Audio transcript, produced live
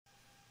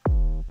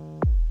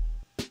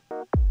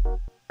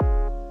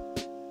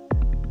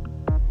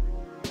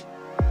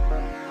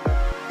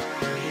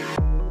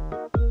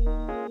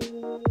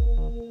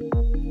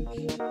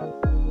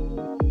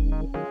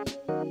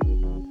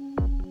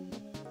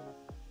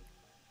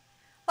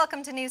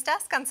Welcome to News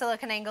Desk on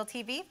SiliconANGLE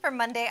TV for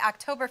Monday,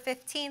 October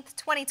 15th,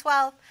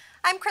 2012.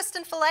 I'm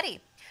Kristen Folletti.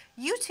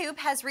 YouTube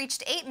has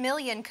reached 8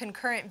 million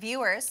concurrent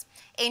viewers.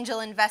 Angel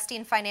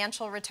investing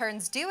financial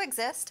returns do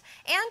exist,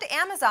 and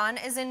Amazon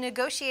is in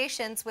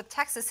negotiations with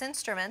Texas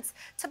Instruments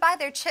to buy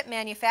their chip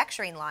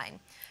manufacturing line.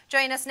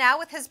 Joining us now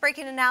with his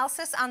breaking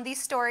analysis on these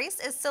stories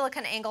is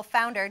SiliconANGLE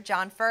founder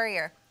John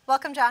Furrier.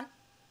 Welcome, John.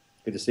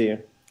 Good to see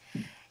you.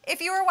 If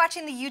you were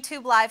watching the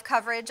YouTube live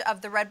coverage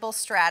of the Red Bull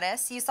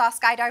Stratos, you saw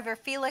skydiver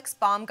Felix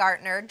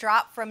Baumgartner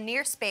drop from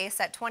near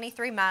space at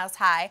 23 miles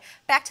high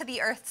back to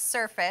the Earth's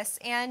surface,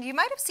 and you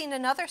might have seen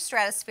another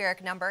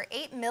stratospheric number,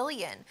 8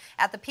 million,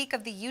 at the peak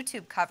of the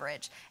YouTube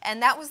coverage,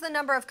 and that was the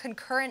number of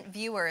concurrent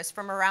viewers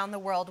from around the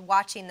world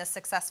watching this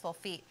successful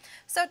feat.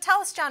 So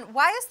tell us, John,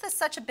 why is this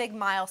such a big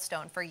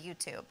milestone for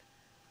YouTube?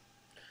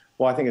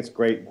 Well, I think it's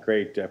great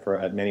for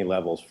at many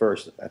levels.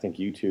 First, I think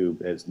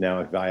YouTube is now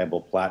a valuable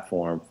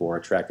platform for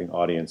attracting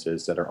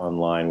audiences that are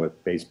online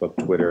with Facebook,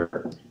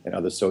 Twitter, and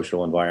other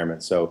social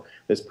environments. So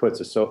this puts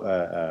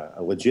a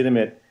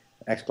legitimate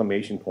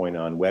exclamation point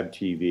on web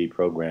TV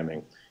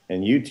programming.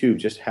 And YouTube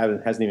just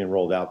hasn't even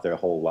rolled out their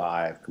whole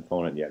live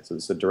component yet. So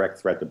it's a direct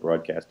threat to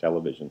broadcast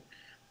television.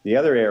 The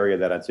other area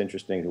that's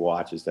interesting to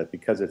watch is that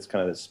because it's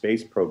kind of a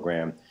space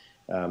program,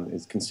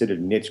 is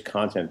considered niche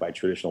content by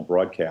traditional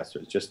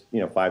broadcasters. Just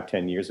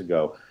 5-10 years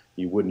ago,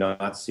 you would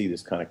not see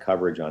this kind of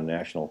coverage on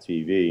national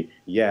TV.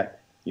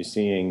 Yet you're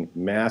seeing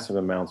massive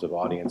amounts of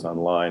audience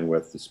online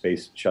with the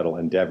Space Shuttle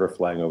Endeavour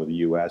flying over the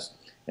U.S.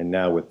 And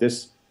now with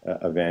this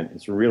event,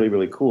 it's really,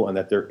 really cool. And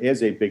that there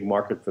is a big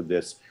market for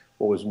this.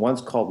 What was once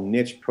called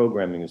niche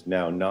programming is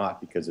now not,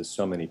 because there's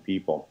so many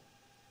people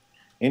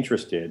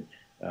interested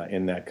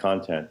in that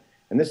content.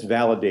 And this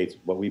validates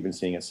what we've been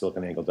seeing at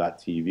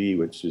SiliconANGLE.tv,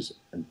 which is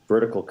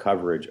vertical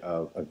coverage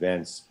of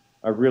events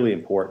are really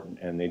important,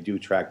 and they do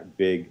track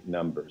big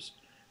numbers.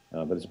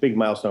 But it's a big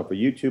milestone for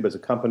YouTube as a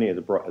company, as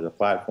a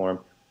platform,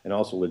 and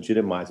also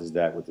legitimizes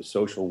that with the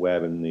social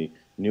web and the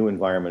new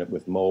environment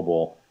with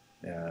mobile.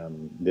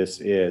 This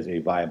is a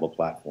viable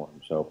platform.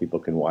 So people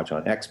can watch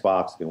on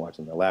Xbox, they can watch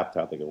on their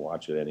laptop, they can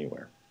watch it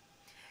anywhere.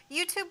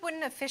 YouTube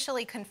wouldn't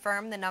officially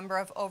confirm the number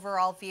of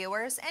overall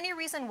viewers. Any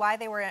reason why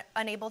they were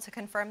unable to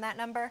confirm that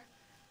number?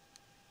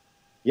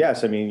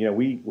 Yes, I mean,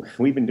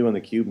 we've been doing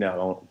theCUBE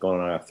now, going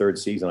on our third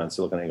season on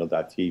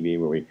SiliconANGLE.tv,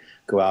 where we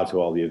go out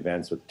to all the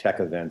events with tech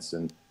events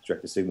and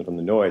extract the signal from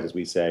the noise, as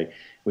we say.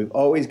 We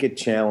always get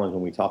challenged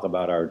when we talk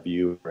about our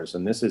viewers,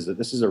 and this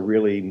is a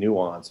really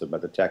nuance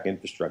about the tech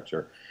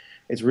infrastructure.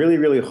 It's really,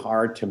 really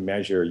hard to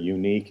measure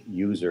unique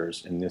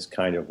users in this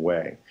kind of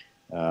way.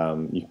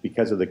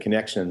 Because of the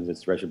connections,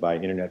 it's measured by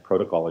Internet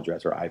Protocol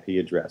address or IP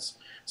address.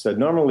 So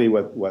normally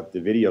what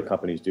the video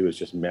companies do is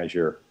just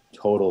measure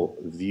total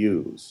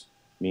views,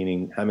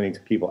 meaning how many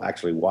people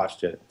actually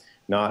watched it,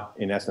 not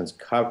in essence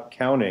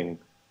counting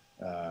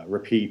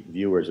repeat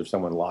viewers if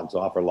someone logs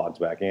off or logs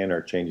back in or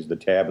changes the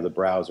tab of the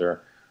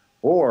browser,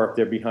 or if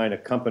they're behind a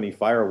company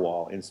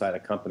firewall inside a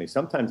company.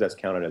 Sometimes that's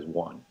counted as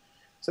one.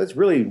 So it's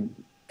really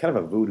kind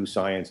of a voodoo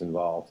science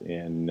involved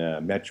in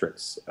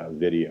metrics of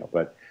video.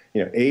 But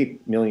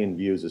 8 million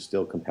views is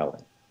still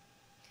compelling.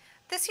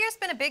 This year's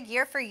been a big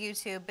year for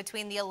YouTube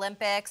between the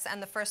Olympics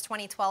and the first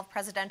 2012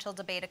 presidential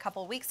debate a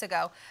couple weeks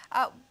ago.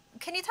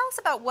 Can you tell us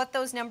about what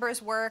those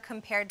numbers were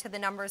compared to the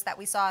numbers that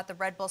we saw at the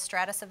Red Bull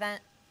Stratos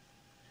event?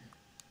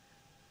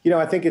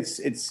 I think it's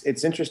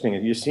interesting.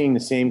 You're seeing the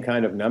same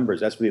kind of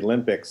numbers. As for the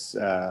Olympics,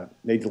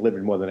 they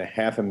delivered more than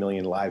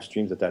 500,000 live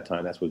streams at that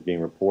time. That's what's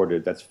being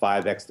reported. That's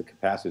 5x the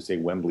capacity of, say,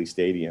 Wembley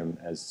Stadium,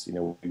 as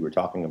we were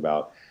talking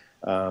about.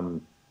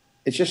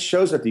 It just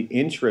shows that the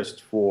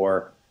interest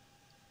for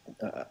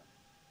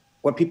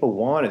what people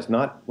want is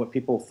not what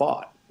people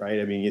thought, right?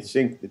 I mean, you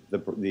think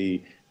that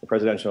the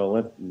presidential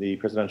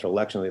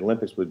election, the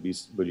Olympics would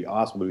be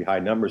awesome, would be high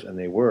numbers, and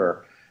they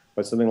were.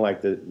 But something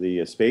like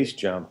the space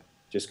jump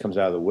just comes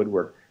out of the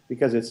woodwork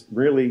because it's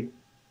really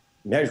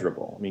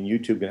measurable. I mean,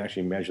 YouTube can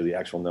actually measure the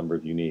actual number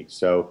of uniques.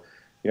 So,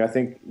 I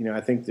think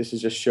this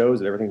just shows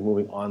that everything's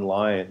moving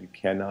online. You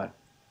cannot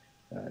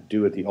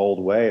do it the old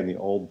way, and the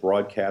old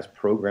broadcast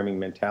programming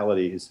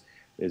mentality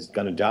is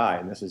going to die.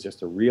 And this is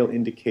just a real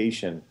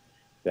indication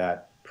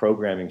that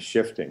programming's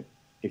shifting.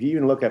 If you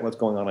even look at what's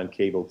going on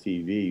cable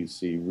TV, you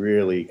see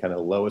really kind of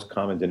lowest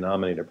common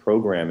denominator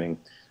programming,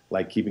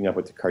 like Keeping Up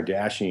with the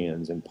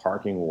Kardashians and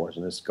Parking Wars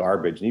and this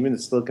garbage. And even the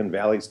Silicon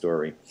Valley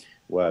story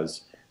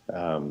was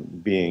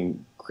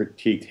being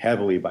critiqued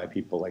heavily by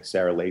people like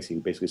Sarah Lacey, who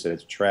basically said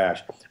it's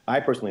trash.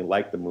 I personally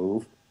like the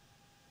move,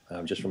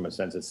 just from a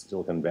sense it's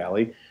Silicon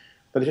Valley.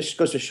 But it just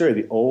goes to show you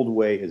the old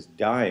way is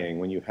dying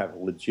when you have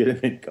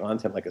legitimate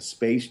content like a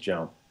space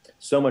jump,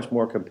 so much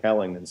more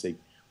compelling than, say,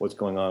 what's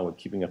going on with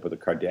Keeping Up with the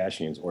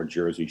Kardashians or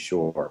Jersey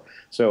Shore.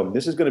 So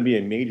this is going to be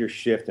a major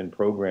shift in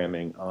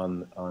programming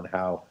on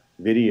how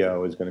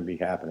video is going to be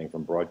happening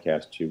from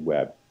broadcast to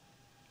web.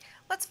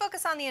 Let's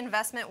focus on the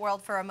investment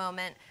world for a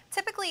moment.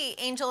 Typically,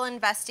 angel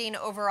investing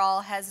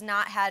overall has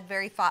not had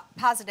very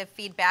positive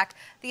feedback.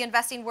 The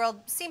investing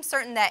world seems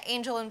certain that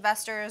angel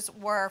investors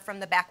were from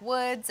the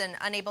backwoods and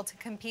unable to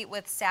compete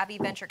with savvy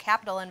venture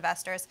capital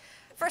investors.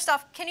 First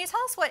off, can you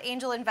tell us what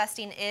angel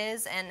investing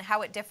is and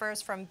how it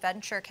differs from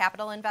venture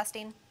capital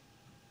investing?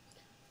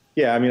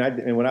 Yeah, I mean, I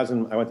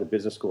went to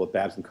business school at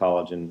Babson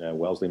College in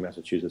Wellesley,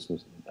 Massachusetts,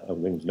 and I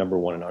was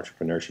 #1 in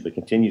entrepreneurship. It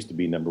continues to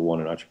be #1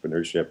 in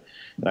entrepreneurship.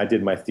 And I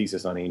did my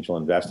thesis on angel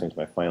investing as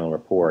my final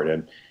report,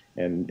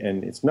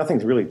 and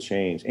nothing's really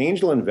changed.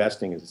 Angel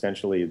investing is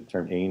essentially the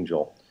term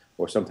angel,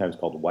 or sometimes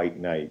called white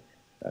knight,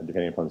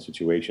 depending upon the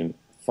situation,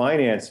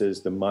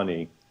 finances the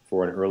money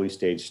for an early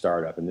stage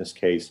startup. In this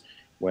case,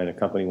 when a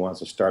company wants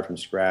to start from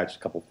scratch, a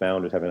couple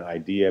founders have an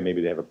idea, maybe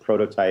they have a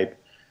prototype.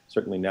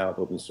 Certainly now with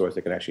open source,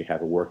 they can actually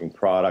have a working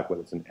product,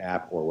 whether it's an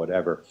app or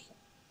whatever.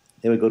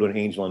 They would go to an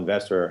angel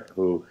investor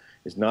who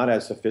is not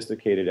as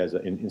sophisticated as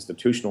an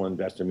institutional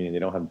investor, meaning they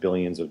don't have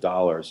billions of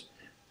dollars.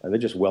 They're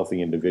just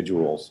wealthy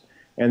individuals.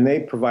 And they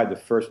provide the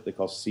first, what they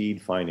call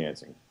seed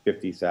financing,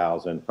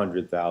 50,000,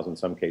 100,000,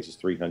 some cases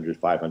 300,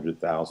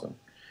 500,000.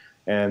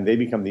 And they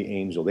become the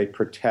angel. They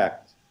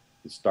protect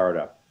the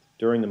startup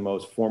during the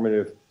most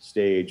formative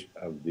stage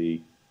of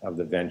the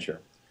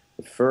venture.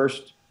 The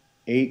first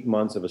 8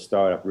 months of a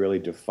startup really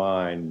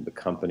define the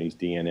company's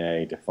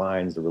DNA,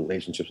 defines the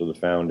relationships with the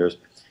founders,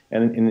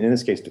 and in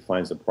this case,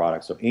 defines the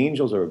product. So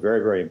angels are a very,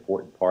 very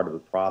important part of the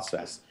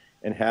process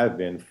and have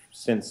been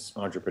since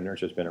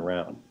entrepreneurship's been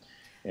around.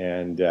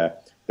 And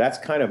that's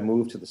kind of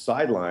moved to the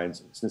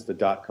sidelines since the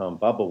dot-com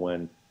bubble,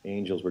 when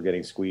angels were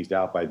getting squeezed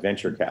out by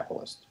venture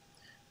capitalists,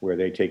 where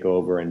they take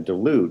over and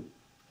dilute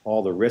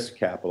all the risk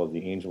capital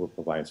the angel would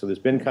provide. So there's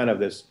been kind of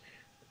this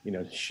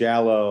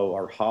shallow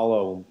or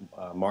hollow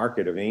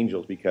market of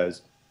angels,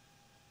 because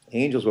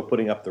angels were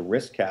putting up the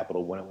risk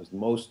capital when it was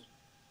most,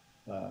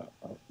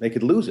 they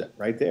could lose it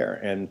right there.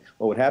 And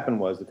what would happen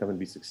was the company would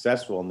be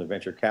successful, and the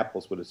venture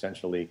capitalists would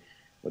essentially,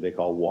 what they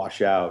call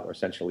wash out, or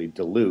essentially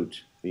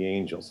dilute the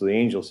angel. So the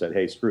angel said,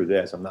 hey, screw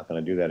this, I'm not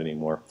going to do that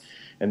anymore.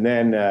 And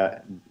then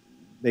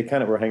they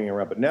kind of were hanging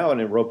around. But now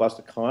in a robust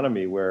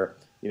economy where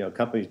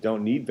companies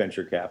don't need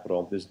venture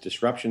capital, there's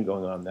disruption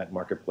going on in that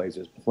marketplace.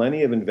 There's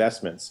plenty of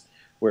investments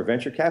where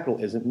venture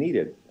capital isn't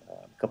needed.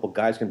 A couple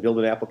guys can build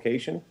an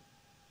application,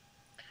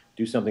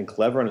 do something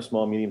clever in a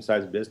small,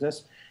 medium-sized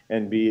business,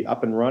 and be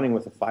up and running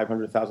with a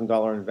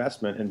 $500,000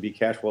 investment and be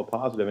cash flow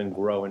positive and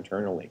grow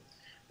internally.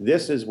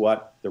 This is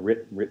what the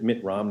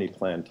Mitt Romney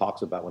plan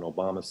talks about when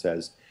Obama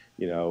says,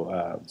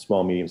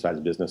 small,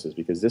 medium-sized businesses,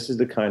 because this is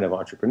the kind of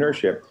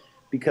entrepreneurship,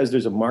 because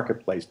there's a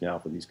marketplace now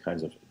for these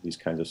kinds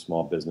of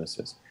small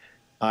businesses.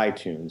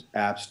 iTunes,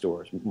 app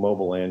stores,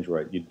 mobile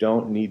Android. You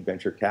don't need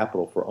venture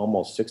capital for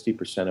almost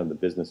 60% of the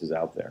businesses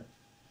out there.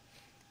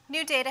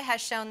 New data has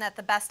shown that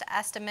the best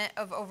estimate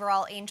of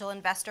overall angel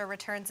investor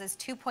returns is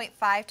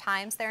 2.5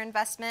 times their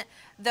investment,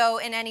 though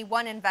in any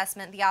one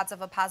investment, the odds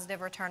of a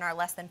positive return are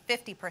less than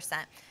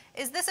 50%.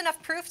 Is this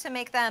enough proof to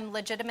make them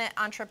legitimate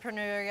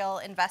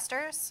entrepreneurial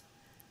investors?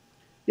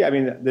 Yeah, I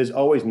mean, there's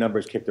always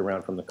numbers kicked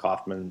around from the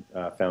Kauffman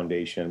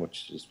Foundation,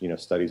 which is,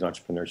 studies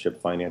entrepreneurship,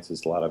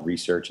 finances a lot of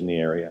research in the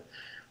area.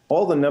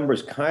 All the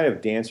numbers kind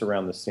of dance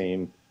around the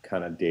same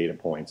kind of data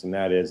points, and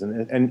that is,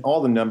 and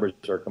all the numbers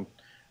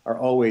are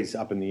always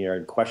up in the air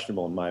and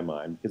questionable in my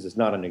mind, because it's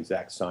not an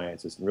exact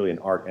science. It's really an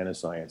art and a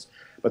science.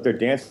 But they're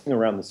dancing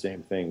around the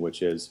same thing,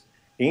 which is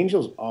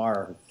angels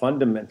are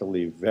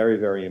fundamentally very,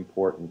 very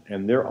important,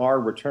 and there are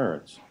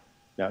returns.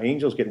 Now,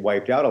 angels get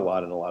wiped out a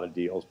lot in a lot of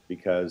deals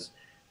because,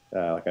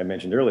 like I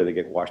mentioned earlier, they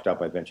get washed out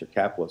by venture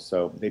capitalists,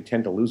 so they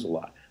tend to lose a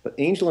lot. But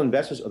angel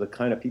investors are the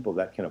kind of people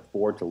that can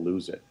afford to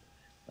lose it,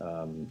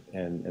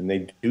 and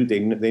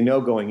they know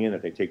going in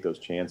that they take those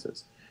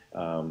chances.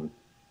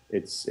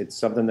 It's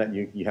something that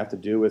you have to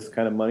do with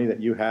kind of money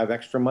that you have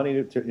extra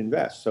money to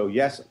invest. So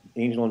yes,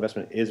 angel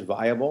investment is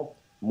viable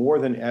more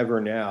than ever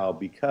now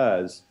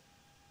because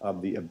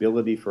of the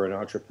ability for an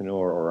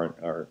entrepreneur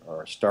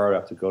or a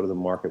startup to go to the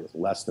market with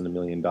less than $1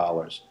 million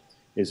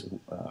is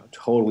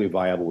totally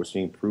viable. We're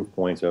seeing proof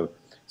points of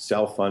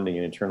self-funding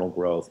and internal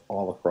growth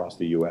all across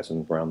the U.S.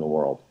 and around the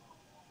world.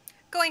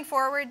 Going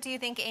forward, do you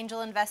think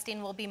angel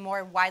investing will be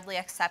more widely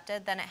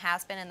accepted than it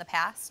has been in the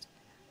past?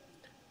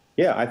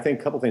 Yeah, I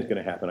think a couple things are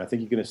going to happen. I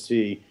think you're going to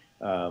see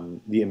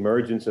the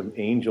emergence of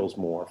angels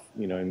more,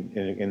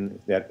 in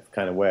that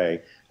kind of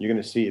way. You're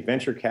going to see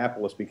venture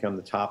capitalists become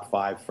the top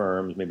 5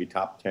 firms, maybe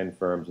top 10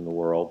 firms in the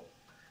world.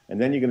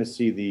 And then you're going to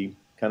see the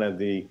kind of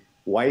the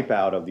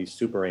wipeout of these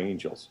super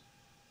angels.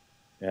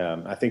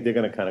 I think they're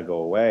going to kind of go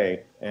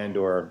away,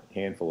 and/or a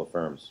handful of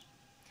firms.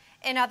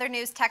 In other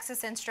news,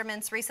 Texas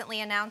Instruments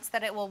recently announced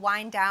that it will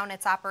wind down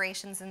its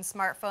operations in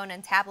smartphone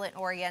and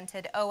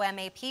tablet-oriented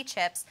OMAP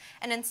chips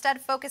and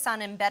instead focus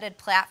on embedded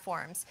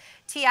platforms.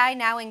 TI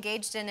now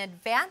engaged in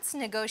advanced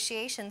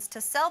negotiations to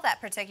sell that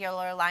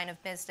particular line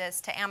of business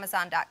to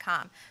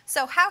Amazon.com.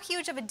 So how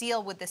huge of a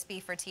deal would this be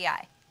for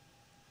TI?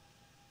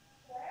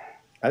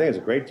 I think it's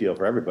a great deal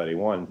for everybody.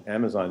 One,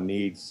 Amazon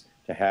needs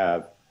to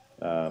have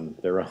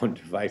their own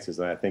devices.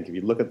 And I think if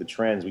you look at the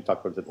trends, we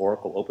talked about the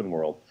Oracle Open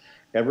World,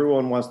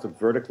 everyone wants to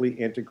vertically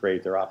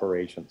integrate their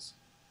operations.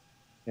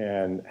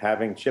 And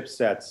having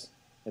chipsets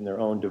in their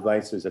own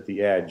devices at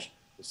the edge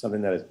is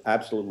something that is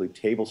absolutely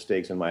table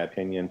stakes, in my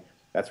opinion.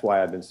 That's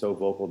why I've been so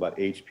vocal about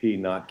HP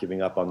not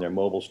giving up on their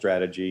mobile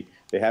strategy.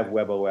 They have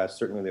WebOS,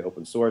 certainly they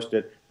open sourced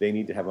it. They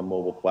need to have a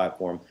mobile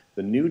platform.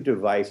 The new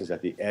device is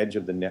at the edge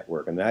of the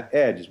network, and that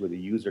edge is where the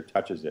user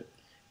touches it.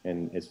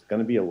 And it's going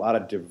to be a lot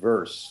of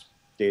diverse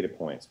data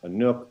points, a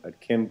Nook, a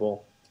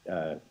Kindle,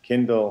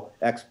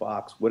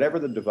 Xbox, whatever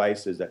the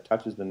device is that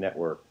touches the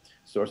network,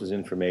 sources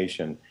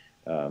information,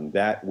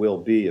 that will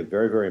be a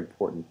very, very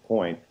important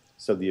point.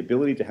 So the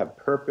ability to have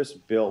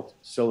purpose-built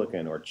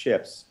silicon or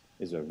chips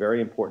is a very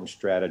important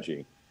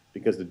strategy,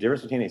 because the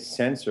difference between a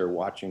sensor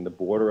watching the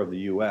border of the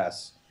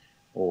US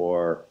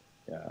or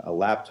a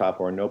laptop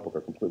or a notebook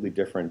are completely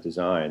different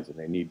designs, and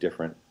they need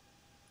different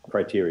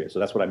criteria. So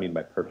that's what I mean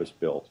by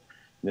purpose-built.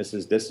 This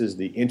is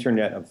the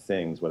Internet of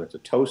Things, whether it's a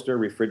toaster,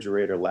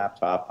 refrigerator,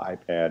 laptop,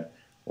 iPad,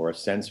 or a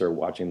sensor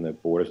watching the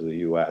borders of the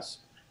US.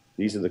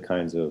 These are the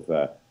kinds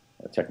of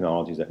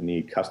technologies that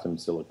need custom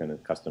silicon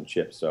and custom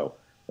chips. So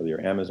whether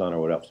you're Amazon or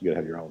what else, you got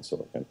to have your own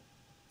silicon.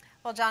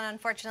 Well, John,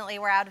 unfortunately,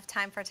 we're out of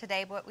time for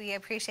today, but we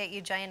appreciate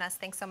you joining us.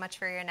 Thanks so much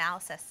for your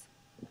analysis.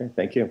 Okay,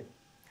 thank you.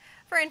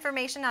 For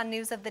information on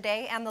news of the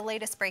day and the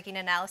latest breaking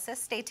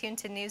analysis, stay tuned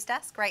to News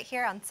Desk right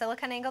here on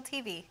SiliconANGLE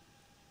TV.